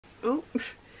Oh,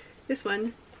 this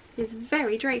one is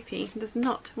very drapey, does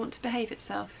not want to behave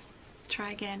itself.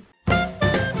 Try again.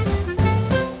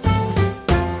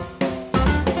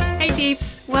 Hey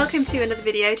peeps, welcome to another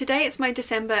video. Today it's my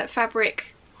December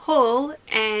fabric haul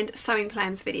and sewing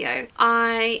plans video.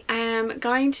 I am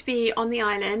going to be on the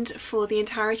island for the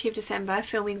entirety of December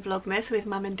filming Vlogmas with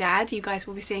mum and dad. You guys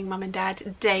will be seeing mum and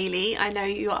dad daily. I know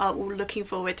you are all looking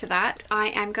forward to that. I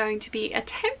am going to be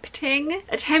attempting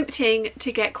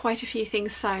to get quite a few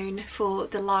things sewn for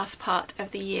the last part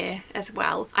of the year as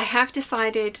well. I have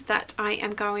decided that I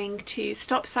am going to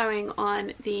stop sewing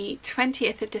on the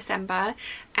 20th of December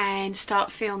and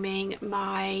start filming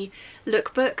my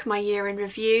lookbook, my year in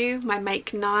review, my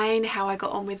make 9, how I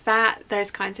got on with that,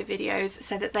 those kinds of videos,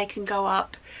 so that they can go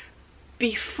up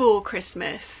before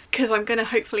Christmas, because I'm going to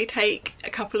hopefully take a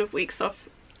couple of weeks off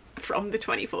from the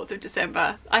 24th of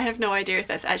December. I have no idea if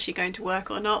that's actually going to work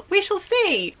or not. We shall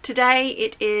see. Today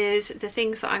it is the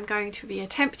things that I'm going to be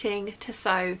attempting to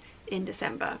sew in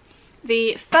December.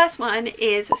 The first one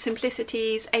is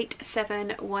Simplicity's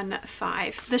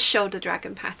 8715, the shoulder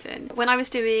dragon pattern. When I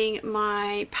was doing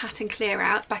my pattern clear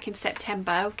out back in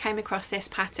September, came across this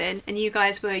pattern and you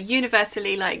guys were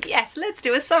universally like, yes, let's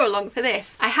do a sew along for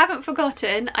this. I haven't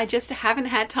forgotten, I just haven't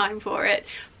had time for it.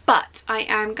 But I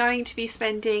am going to be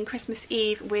spending Christmas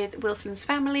Eve with Wilson's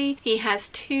family. He has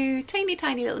 2 tiny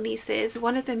little nieces.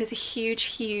 One of them is a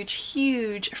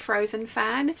huge Frozen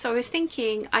fan. So I was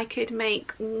thinking I could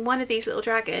make one of these little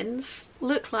dragons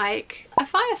look like a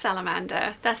fire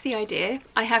salamander. That's the idea.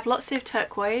 I have lots of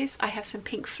turquoise. I have some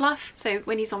pink fluff. So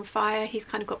when he's on fire, he's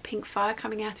kind of got pink fire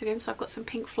coming out of him. So I've got some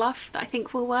pink fluff that I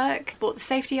think will work. Bought the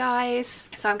safety eyes.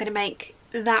 So I'm going to make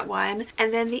that one,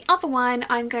 and then the other one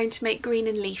I'm going to make green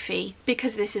and leafy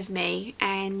because this is me,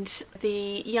 and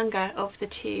the younger of the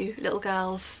 2 little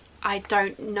girls, I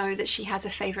don't know that she has a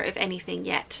favourite of anything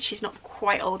yet. She's not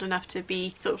quite old enough to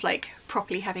be sort of like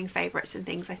properly having favourites and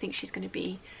things. I think she's going to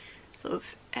be sort of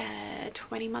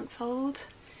 20 months old,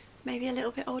 maybe a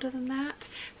little bit older than that.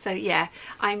 So yeah,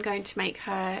 I'm going to make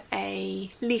her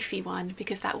a leafy one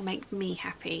because that will make me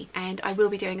happy, and I will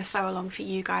be doing a sew along for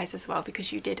you guys as well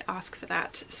because you did ask for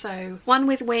that. So one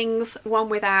with wings, one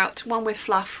without, one with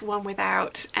fluff, one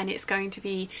without, and it's going to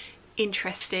be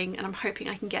interesting, and I'm hoping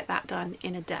I can get that done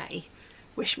in a day.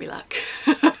 Wish me luck.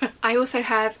 I also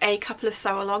have a couple of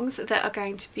sew-alongs that are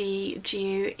going to be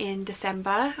due in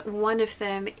December. One of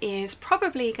them is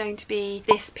probably going to be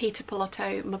this Peter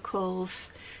Pilotto McCalls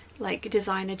like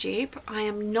designer dupe. I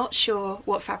am not sure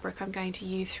what fabric I'm going to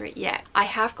use for it yet. I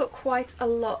have got quite a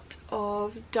lot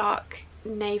of dark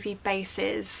navy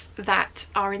bases that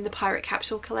are in the Pirate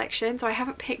Capsule collection, so I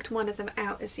haven't picked one of them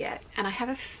out as yet, and I have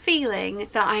a feeling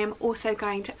that I am also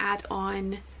going to add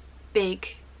on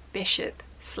big bishop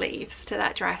sleeves to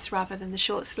that dress rather than the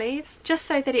short sleeves, just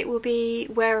so that it will be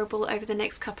wearable over the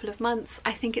next couple of months.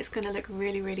 I think it's going to look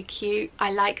really cute.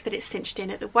 I like that it's cinched in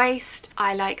at the waist.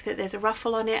 I like that there's a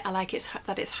ruffle on it. I like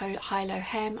that it's high-low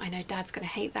hem. I know Dad's going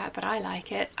to hate that, but I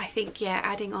like it. I think, yeah,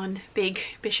 adding on big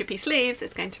bishopy sleeves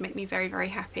is going to make me very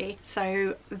happy.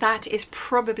 So that is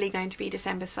probably going to be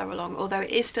December sew along, although it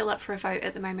is still up for a vote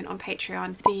at the moment on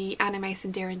Patreon. The Anna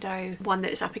Mason Deer and Doe one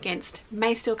that is up against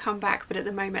may still come back, but at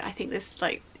the moment I think there's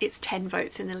like it's 10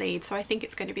 votes in the lead, so I think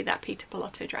it's going to be that Peter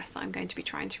Pilotto dress that I'm going to be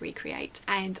trying to recreate.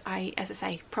 And as I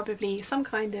say, probably some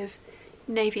kind of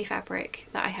navy fabric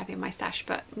that I have in my stash,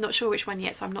 but not sure which one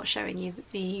yet, so I'm not showing you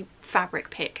the fabric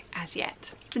pick as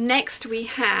yet. Next we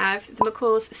have the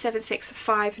McCalls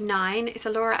 7659. It's a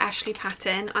Laura Ashley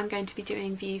pattern. I'm going to be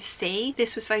doing view C.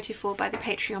 This was voted for by the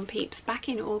Patreon peeps back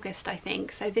in August, I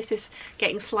think, so this is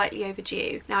getting slightly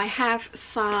overdue. Now I have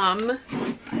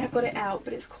got it out,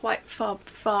 but it's quite far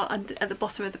under at the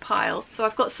bottom of the pile. So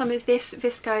I've got some of this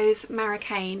viscose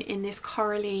Marrakein in this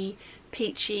corally,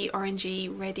 peachy, orangey,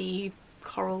 reddy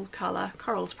coral colour.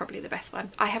 Coral's probably the best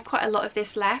one. I have quite a lot of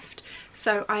this left,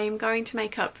 so I am going to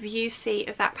make up view C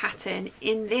of that pattern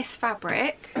in this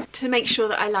fabric to make sure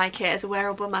that I like it as a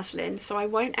wearable muslin. So I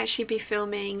won't actually be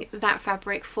filming that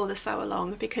fabric for the sew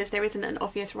along because there isn't an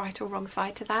obvious right or wrong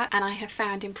side to that, and I have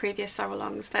found in previous sew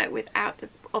alongs that without the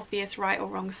obvious right or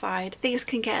wrong side, things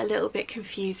can get a little bit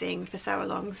confusing for sew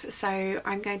alongs. So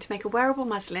I'm going to make a wearable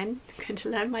muslin. I'm going to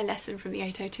learn my lesson from the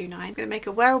 8029. I'm going to make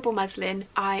a wearable muslin.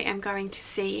 I am going to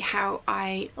see how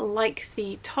I like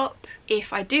the top.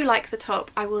 If I do like the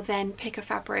top, I will then pick a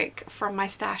fabric from my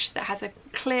stash that has a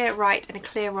clear right and a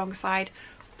clear wrong side,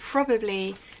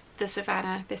 probably the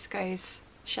Savannah Viscose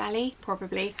Chalet,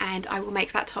 probably, and I will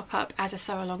make that top up as a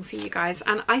sew along for you guys.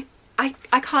 And I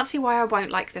can't see why I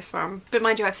won't like this one, but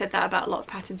mind you, I've said that about a lot of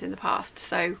patterns in the past,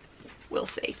 so we'll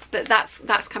see. But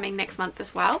that's coming next month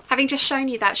as well. Having just shown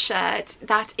you that shirt,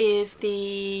 that is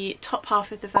the top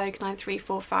half of the Vogue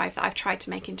 9345 that I've tried to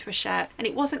make into a shirt, and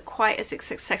it wasn't quite as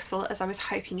successful as I was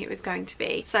hoping it was going to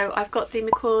be. So I've got the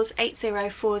McCalls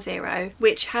 8040,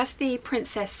 which has the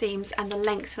princess seams and the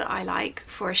length that I like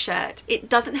for a shirt. It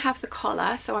doesn't have the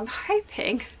collar, so I'm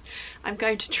hoping I'm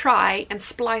going to try and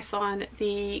splice on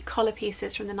the collar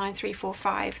pieces from the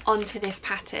 9345 onto this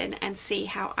pattern and see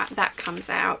how that comes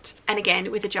out, and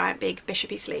again with the giant big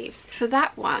bishopy sleeves. For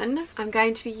that one I'm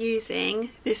going to be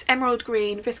using this emerald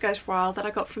green viscose voile that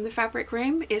I got from the fabric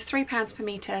room. It's £3 per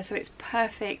metre, so it's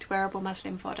perfect wearable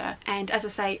muslin fodder, and as I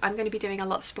say, I'm going to be doing a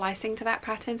lot of splicing to that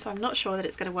pattern, so I'm not sure that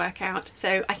it's going to work out.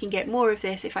 So I can get more of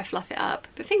this if I fluff it up,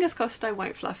 but fingers crossed I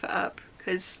won't fluff it up,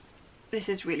 because this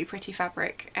is really pretty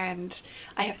fabric, and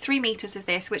I have 3 meters of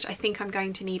this, which I think I'm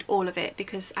going to need all of it,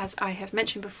 because as I have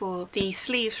mentioned before, the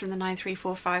sleeves from the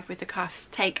 9345 with the cuffs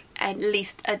take at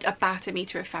least about a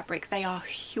meter of fabric. They are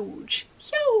huge,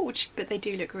 but they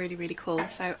do look really, really cool.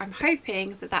 So I'm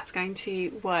hoping that that's going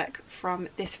to work from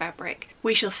this fabric.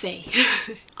 We shall see.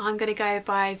 I'm going to go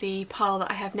by the pile that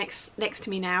I have next to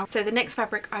me now. So the next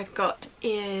fabric I've got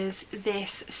is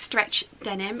this stretch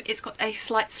denim. It's got a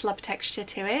slight slub texture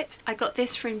to it. I got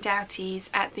this from Doughty's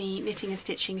at the Knitting and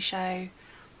Stitching show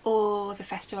or the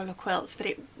Festival of Quilts, but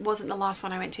it wasn't the last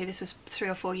one I went to. This was 3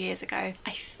 or 4 years ago.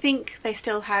 I think they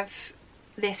still have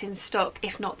this in stock,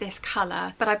 if not this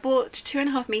colour, but I bought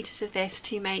 2.5 meters of this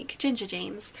to make ginger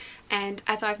jeans, and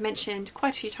as I've mentioned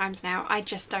quite a few times now, I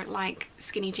just don't like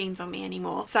skinny jeans on me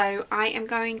anymore. So I am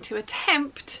going to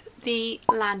attempt the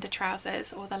Lander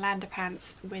trousers or the Lander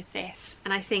pants with this,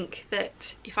 and I think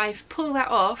that if I pull that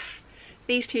off,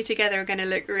 these two together are going to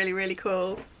look really, really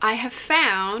cool. I have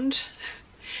found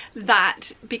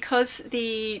that because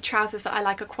the trousers that I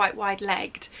like are quite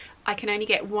wide-legged, I can only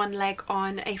get one leg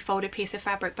on a folded piece of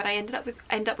fabric, but I end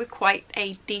up with quite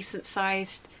a decent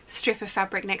sized strip of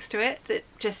fabric next to it that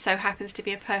just so happens to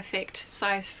be a perfect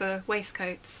size for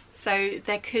waistcoats. So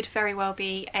there could very well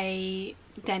be a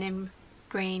denim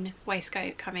green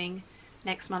waistcoat coming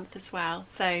next month as well.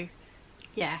 So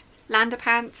yeah, Lander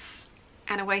pants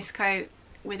and a waistcoat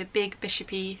with a big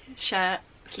bishopy shirt,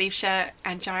 sleeve shirt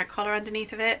and giant collar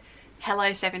underneath of it.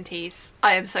 Hello 70s.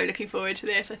 I am so looking forward to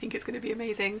this. I think it's going to be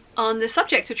amazing. On the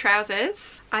subject of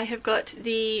trousers, I have got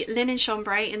the linen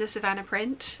chambray in the Savannah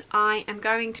print. I am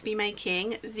going to be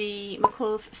making the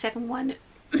McCalls 71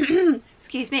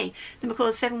 excuse me, the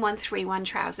McCalls 7131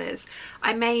 trousers.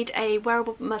 I made a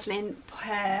wearable muslin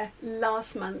pair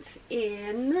last month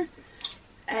in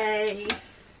a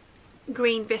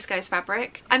green viscose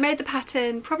fabric. I made the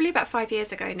pattern probably about 5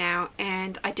 years ago now,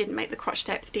 and I didn't make the crotch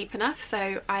depth deep enough,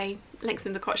 so I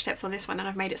lengthened the crotch depth on this one and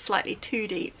I've made it slightly too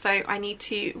deep. So I need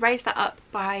to raise that up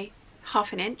by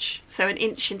 ½ inch, so 1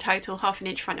 inch in total, ½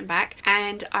 inch front and back,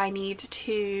 and I need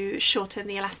to shorten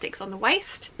the elastics on the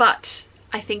waist, but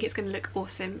I think it's going to look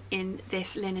awesome in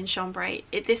this linen chambray.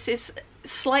 This is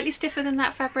slightly stiffer than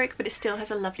that fabric, but it still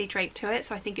has a lovely drape to it,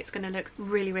 so I think it's going to look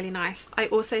really, really nice. I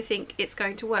also think it's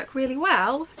going to work really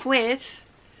well with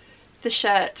the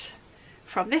shirt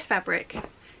from this fabric,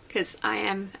 because I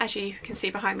am, as you can see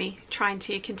behind me, trying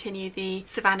to continue the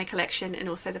Savannah collection and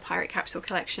also the Pirate Capsule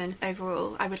collection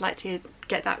overall. I would like to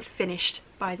get that finished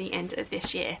by the end of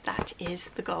this year. That is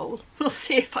the goal. We'll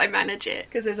see if I manage it,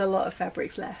 because there's a lot of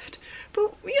fabrics left,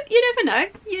 but you never know,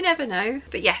 you never know.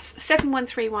 But yes,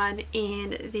 7131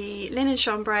 in the linen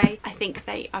chambray. I think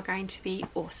they are going to be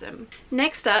awesome.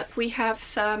 Next up we have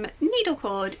some needle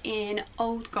cord in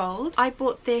old gold. I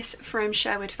bought this from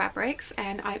Sherwood Fabrics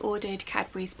and I ordered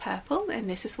Cadbury's purple, and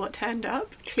this is what turned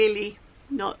up. Clearly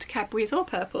not Cadbury's or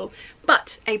purple,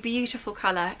 but a beautiful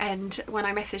colour. And when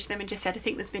I messaged them and just said I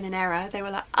think there's been an error, they were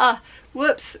like, ah,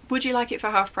 whoops, would you like it for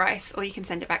half price, or you can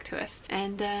send it back to us?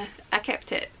 And I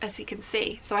kept it, as you can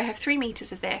see. So I have 3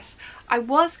 meters of this. I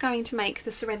was going to make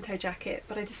the Sorrento jacket,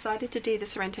 but I decided to do the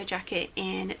Sorrento jacket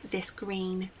in this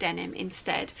green denim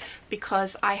instead,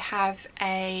 because I have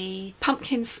a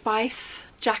pumpkin spice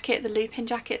jacket, the Lupin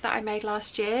jacket that I made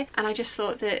last year, and I just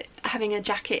thought that having a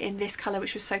jacket in this colour,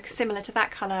 which was so similar to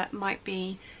that colour, might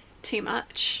be too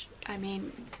much. I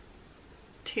mean,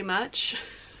 too much.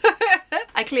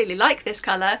 I clearly like this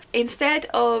colour. Instead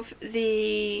of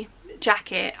the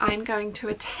jacket, I'm going to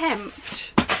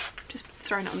attempt, just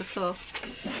throwing it on the floor,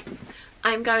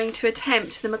 I'm going to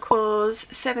attempt the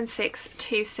McCalls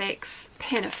 7626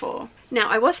 pinafore. Now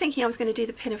I was thinking I was going to do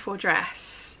the pinafore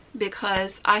dress,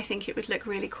 because I think it would look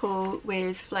really cool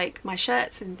with like my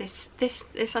shirts and this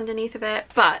underneath of it,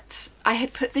 but I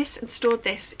had put this and stored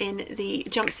this in the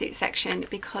jumpsuit section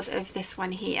because of this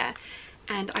one here,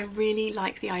 and I really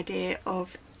like the idea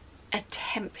of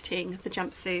attempting the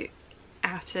jumpsuit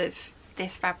out of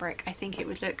this fabric. I think it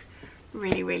would look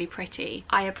really, really pretty.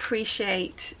 I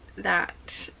appreciate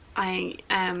that I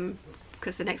am,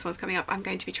 because the next one's coming up, I'm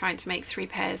going to be trying to make 3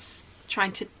 pairs,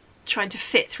 trying to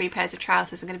fit 3 pairs of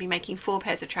trousers. I'm going to be making 4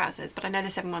 pairs of trousers, but I know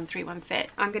the 7131 fit.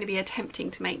 I'm going to be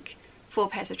attempting to make 4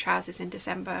 pairs of trousers in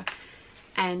December,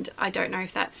 and I don't know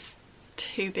if that's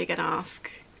too big an ask.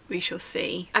 We shall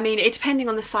see. I mean, it's depending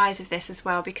on the size of this as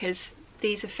well, because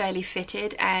these are fairly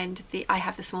fitted and I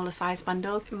have the smaller size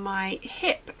bundle. My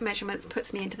hip measurements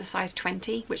puts me into the size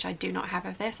 20, which I do not have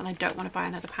of this, and I don't want to buy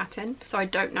another pattern. So I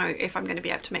don't know if I'm going to be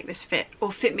able to make this fit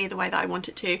or fit me the way that I want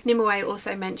it to. Nimue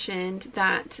also mentioned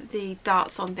that the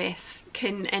darts on this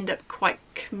can end up quite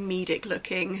comedic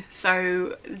looking,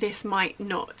 so this might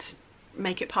not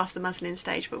make it past the muslin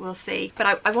stage, but we'll see.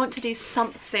 But I want to do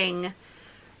something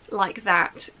like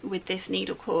that with this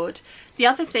needle cord. The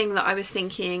other thing that I was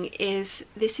thinking is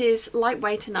this is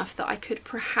lightweight enough that I could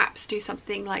perhaps do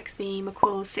something like the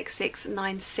McCalls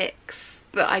 6696,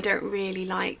 but I don't really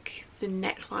like the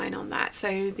neckline on that.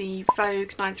 So the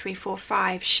Vogue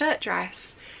 9345 shirt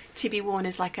dress to be worn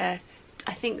as like a,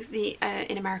 I think the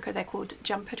in America they're called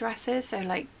jumper dresses, so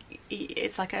like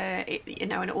it's like a, you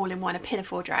know, an all-in-one, a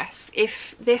pinafore dress.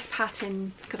 If this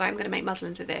pattern, because I'm going to make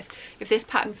muslins of this, if this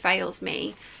pattern fails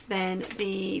me, then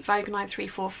the Vogue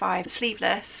 9345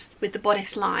 sleeveless with the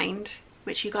bodice lined,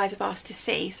 which you guys have asked to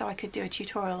see, so I could do a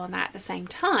tutorial on that at the same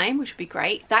time, which would be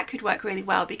great. That could work really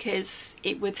well because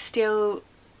it would still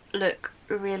look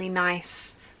really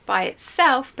nice by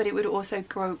itself, but it would also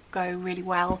go really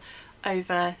well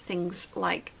over things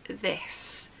like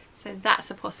this. So that's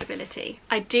a possibility.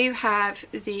 I do have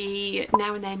the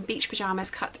Now and Then beach pyjamas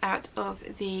cut out of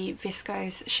the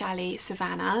Viscose Chalet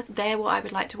Savannah. They're what I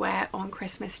would like to wear on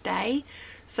Christmas Day.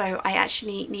 So I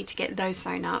actually need to get those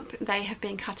sewn up. They have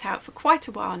been cut out for quite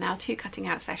a while now, 2 cutting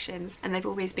out sessions, and they've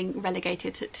always been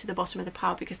relegated to the bottom of the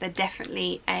pile because they're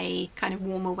definitely a kind of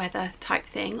warmer weather type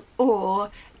thing, or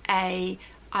a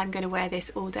I'm going to wear this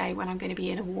all day when I'm going to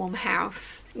be in a warm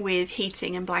house with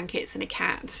heating and blankets and a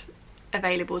cat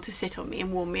available to sit on me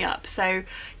and warm me up. So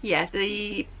yeah,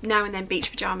 the Now and Then beach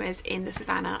pyjamas in the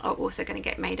Savannah are also going to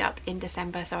get made up in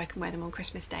December, so I can wear them on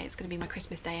Christmas Day. It's going to be my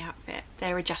Christmas Day outfit.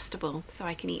 They're adjustable, so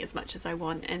I can eat as much as I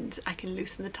want and I can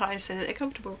loosen the ties so that they're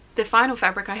comfortable. The final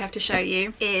fabric I have to show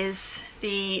you is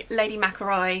the Lady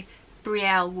McElroy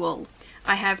Brielle wool.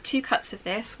 I have 2 cuts of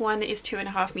this. One is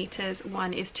 2.5 meters,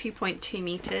 one is 2.2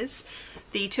 meters.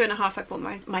 The 2.5 I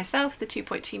bought myself. The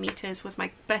 2.2 meters was my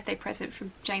birthday present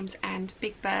from James and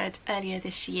Big Bird earlier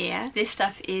this year. This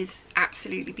stuff is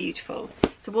absolutely beautiful.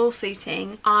 It's a wool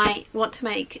suiting. I want to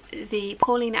make the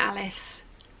Pauline Alice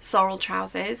sorrel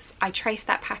trousers. I traced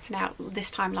that pattern out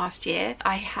this time last year.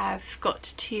 I have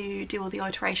got to do all the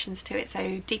alterations to it,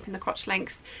 so deepen the crotch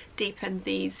length, deepen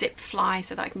the zip fly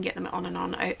so that I can get them on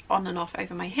and off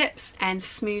over my hips, and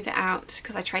smooth it out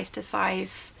because I traced a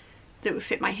size that would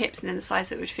fit my hips and then the size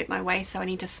that would fit my waist, so I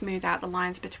need to smooth out the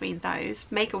lines between those.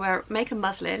 Make a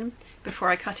muslin before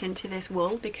I cut into this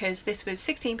wool, because this was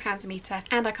 £16 a metre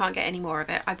and I can't get any more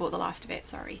of it. I bought the last of it,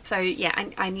 sorry. So yeah,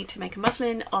 I need to make a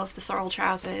muslin of the sorrel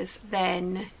trousers,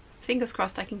 then fingers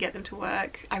crossed I can get them to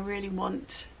work. I really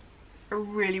want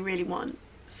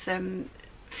some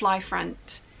fly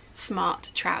front smart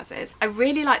trousers. I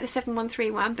really like the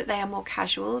 7131, but they are more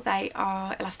casual. They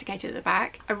are elasticated at the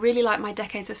back. I really like my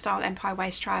Decades of Style Empire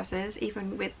waist trousers,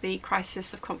 even with the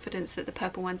crisis of confidence that the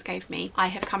purple ones gave me. I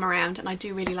have come around and I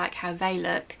do really like how they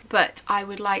look, but I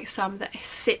would like some that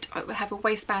have a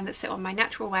waistband that sit on my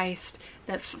natural waist,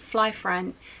 that fly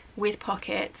front, with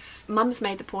pockets. Mum's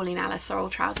made the Pauline Alice sorrel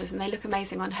trousers and they look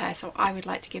amazing on her, so I would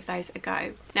like to give those a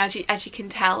go. Now as you can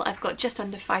tell, I've got just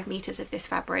under 5 meters of this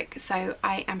fabric, so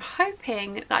I am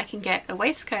hoping that I can get a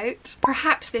waistcoat,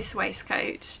 perhaps this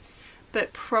waistcoat,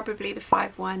 but probably the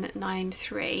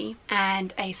 5193,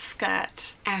 and a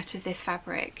skirt out of this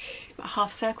fabric. A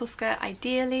half circle skirt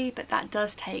ideally, but that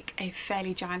does take a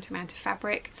fairly giant amount of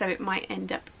fabric, so it might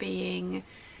end up being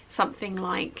something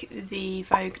like the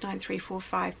Vogue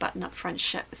 9345 button-up front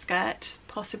skirt,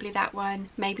 possibly that one,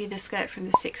 maybe the skirt from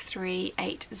the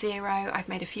 6380. I've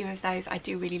made a few of those. I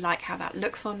do really like how that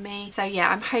looks on me. So yeah,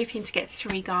 I'm hoping to get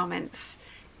 3 garments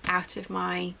out of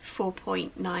my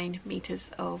 4.9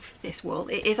 meters of this wool.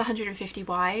 It is 150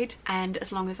 wide, and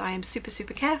as long as I am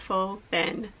super careful,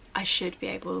 then I should be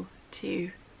able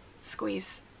to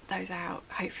squeeze those out,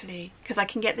 hopefully, because I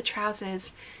can get the trousers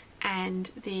and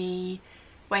the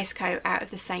waistcoat out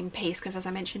of the same piece, because as I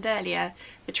mentioned earlier,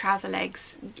 the trouser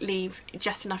legs leave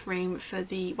just enough room for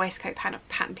the waistcoat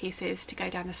pattern pieces to go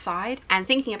down the side. And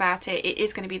thinking about it, it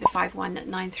is going to be the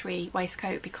 5193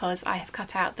 waistcoat, because I have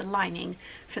cut out the lining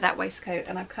for that waistcoat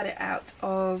and I've cut it out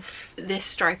of this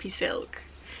stripy silk.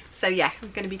 So yeah,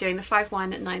 I'm going to be doing the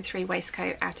 5193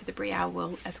 waistcoat out of the Brielle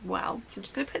wool as well. So I'm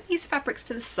just going to put these fabrics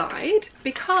to the side,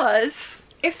 because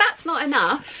if that's not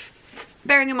enough,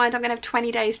 bearing in mind I'm going to have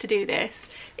 20 days to do this,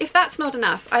 if that's not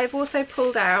enough, I have also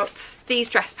pulled out these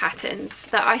dress patterns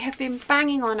that I have been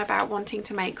banging on about wanting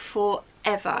to make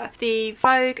forever. The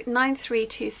Vogue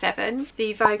 9327,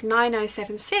 the Vogue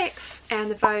 9076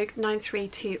 and the Vogue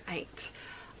 9328.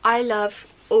 I love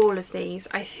all of these.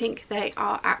 I think they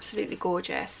are absolutely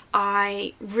gorgeous.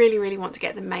 I really want to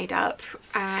get them made up,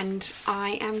 and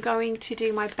I am going to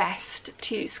do my best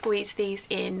to squeeze these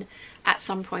in at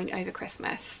some point over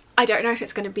Christmas. I don't know if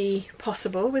it's going to be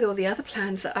possible with all the other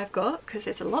plans that I've got, because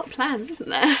there's a lot of plans, isn't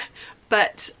there?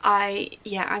 But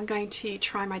I'm going to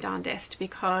try my darndest,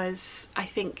 because I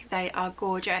think they are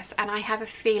gorgeous, and I have a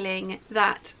feeling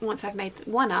that once I've made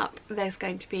one up, there's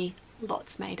going to be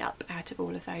lots made up out of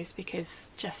all of those, because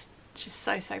just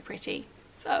so pretty,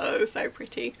 so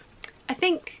pretty. I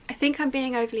think I'm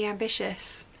being overly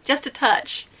ambitious, just a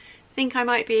touch. I think I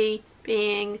might be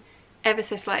being ever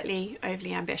so slightly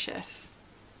overly ambitious.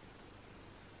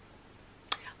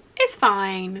 It's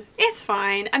fine, it's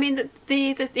fine. I mean,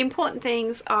 the important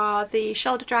things are the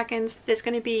shoulder dragons. There's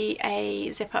going to be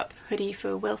a zip-up hoodie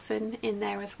for Wilson in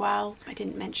there as well. I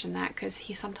didn't mention that because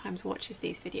he sometimes watches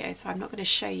these videos, so I'm not going to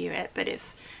show you it, but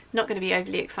it's not going to be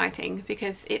overly exciting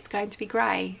because it's going to be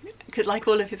grey, like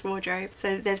all of his wardrobe.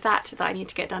 So there's that I need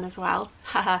to get done as well.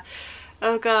 Haha.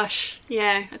 Oh gosh,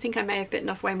 yeah, I think I may have bitten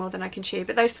off way more than I can chew,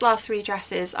 but those last 3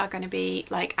 dresses are going to be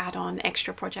like add-on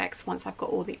extra projects once I've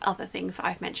got all the other things that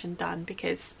I've mentioned done,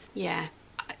 because yeah,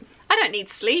 I don't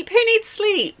need sleep. Who needs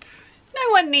sleep?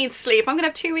 No one needs sleep. I'm going to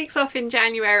have 2 weeks off in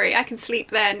January. I can sleep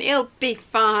then. It'll be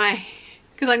fine,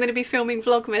 because I'm going to be filming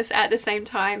Vlogmas at the same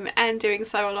time and doing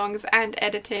sew-alongs and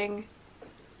editing.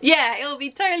 Yeah, it'll be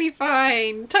totally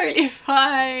fine. Totally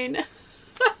fine.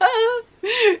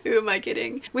 Who am I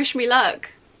kidding? Wish me luck.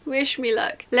 Wish me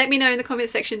luck. Let me know in the comment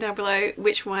section down below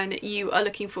which one you are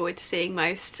looking forward to seeing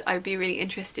most. I would be really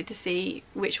interested to see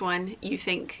which one you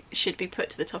think should be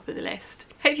put to the top of the list.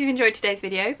 Hope you've enjoyed today's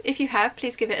video. If you have,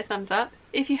 please give it a thumbs up.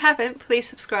 If you haven't, please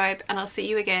subscribe, and I'll see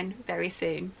you again very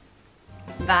soon.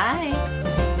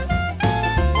 Bye!